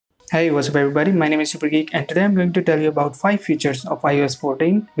Hey, what's up everybody, my name is Supergeek and today I'm going to tell you about 5 features of iOS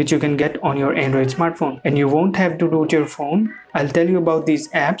 14 which you can get on your Android smartphone. And you won't have to root your phone. I'll tell you about these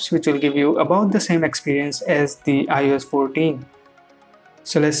apps which will give you about the same experience as the iOS 14.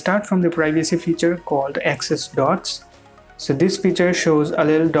 So let's start from the privacy feature called Access Dots. So this feature shows a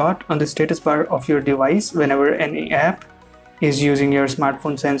little dot on the status bar of your device whenever any app is using your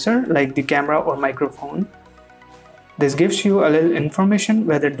smartphone sensor like the camera or microphone. This gives you a little information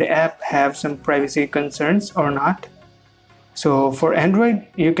whether the app have some privacy concerns or not. So for Android,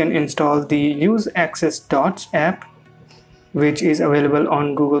 you can install the Use Access Dots app, which is available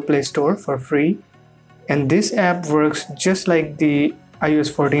on Google Play Store for free. And this app works just like the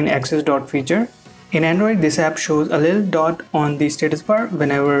iOS 14 Access Dot feature. In Android, this app shows a little dot on the status bar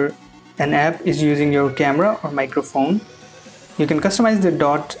whenever an app is using your camera or microphone. You can customize the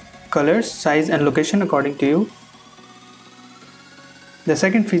dot colors, size and location according to you. The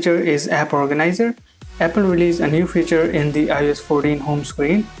second feature is App Organizer. Apple released a new feature in the iOS 14 home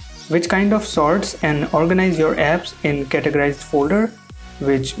screen which kind of sorts and organize your apps in categorized folder,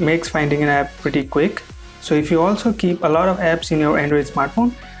 which makes finding an app pretty quick. So if you also keep a lot of apps in your Android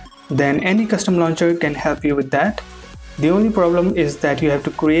smartphone, then any custom launcher can help you with that. The only problem is that you have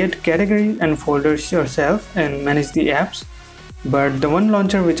to create categories and folders yourself and manage the apps. But the one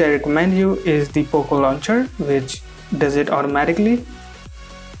launcher which I recommend you is the Poco launcher, which does it automatically.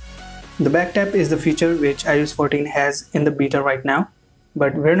 The back tap is the feature which iOS 14 has in the beta right now,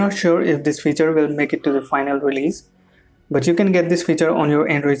 but we're not sure if this feature will make it to the final release. But you can get this feature on your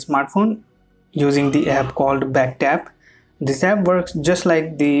Android smartphone using the app called back tap. This app works just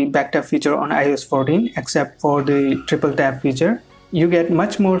like the back tap feature on iOS 14 except for the triple tap feature. You get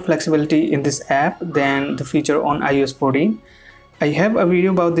much more flexibility in this app than the feature on iOS 14. I have a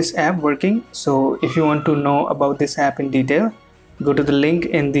video about this app working, so if you want to know about this app in detail, go to the link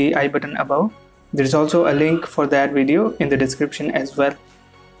in the I button above. There is also a link for that video in the description as well.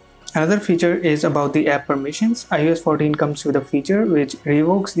 Another feature is about the app permissions. iOS 14 comes with a feature which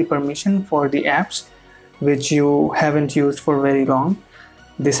revokes the permission for the apps which you haven't used for very long.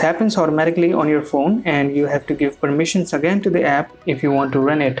 This happens automatically on your phone and you have to give permissions again to the app if you want to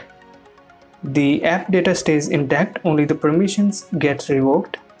run it. The app data stays intact, only the permissions gets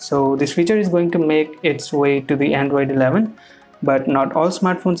revoked. So this feature is going to make its way to the Android 11. But not all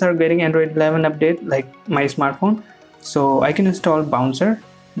smartphones are getting Android 11 update like my smartphone, so I can install Bouncer.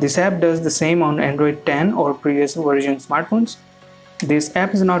 This app does the same on Android 10 or previous version smartphones. This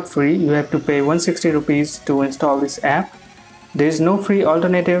app is not free, you have to pay 160 rupees to install this app. There is no free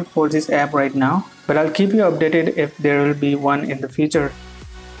alternative for this app right now, but I'll keep you updated if there will be one in the future.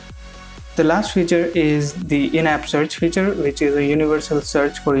 The last feature is the in-app search feature, which is a universal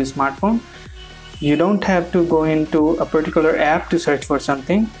search for your smartphone. You don't have to go into a particular app to search for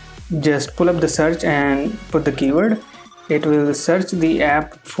something. Just pull up the search and put the keyword. It will search the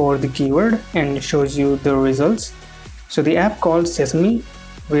app for the keyword and shows you the results. So the app called Sesame,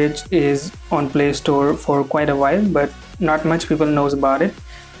 which is on Play Store for quite a while, but not much people knows about it.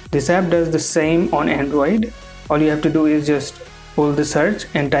 This app does the same on Android. All you have to do is just pull the search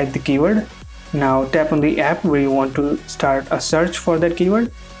and type the keyword. Now tap on the app where you want to start a search for that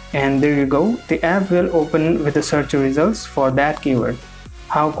keyword. And there you go, the app will open with the search results for that keyword.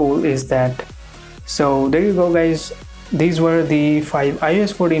 How cool is that? So there you go guys, these were the 5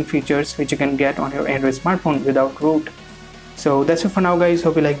 iOS 14 features which you can get on your Android smartphone without root. So that's it for now guys,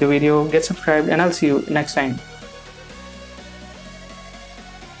 hope you liked the video, get subscribed and I'll see you next time.